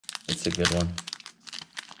It's a good one.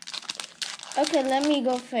 Okay, let me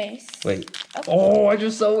go first. Wait. Okay. Oh, I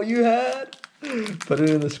just saw what you had. Put it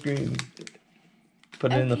in the screen.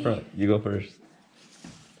 Put it in the front. You go first.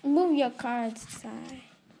 Move your cards aside.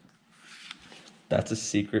 That's a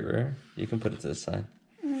secret rare. You can put it to the side.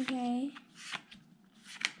 Okay.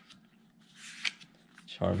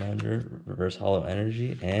 Charmander, reverse hollow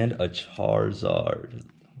energy, and a Charizard.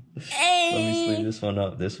 Hey. Let me sleeve this one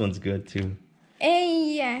up. This one's good too.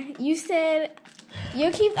 Hey, yeah. You said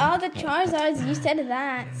you keep all the Charizards. You said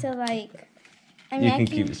that. So, like, I mean, You can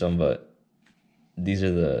keep some, but these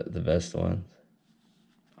are the best ones.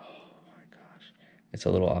 Oh my gosh. It's a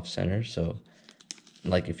little off center, so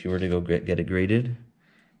like if you were to go get it graded,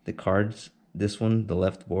 the cards, this one, the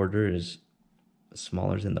left border is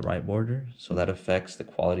smaller than the right border, so that affects the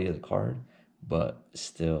quality of the card, but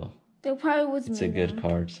still there probably was it's a good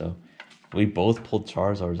card. So we both pulled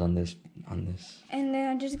Charizards on this. And then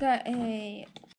I just got a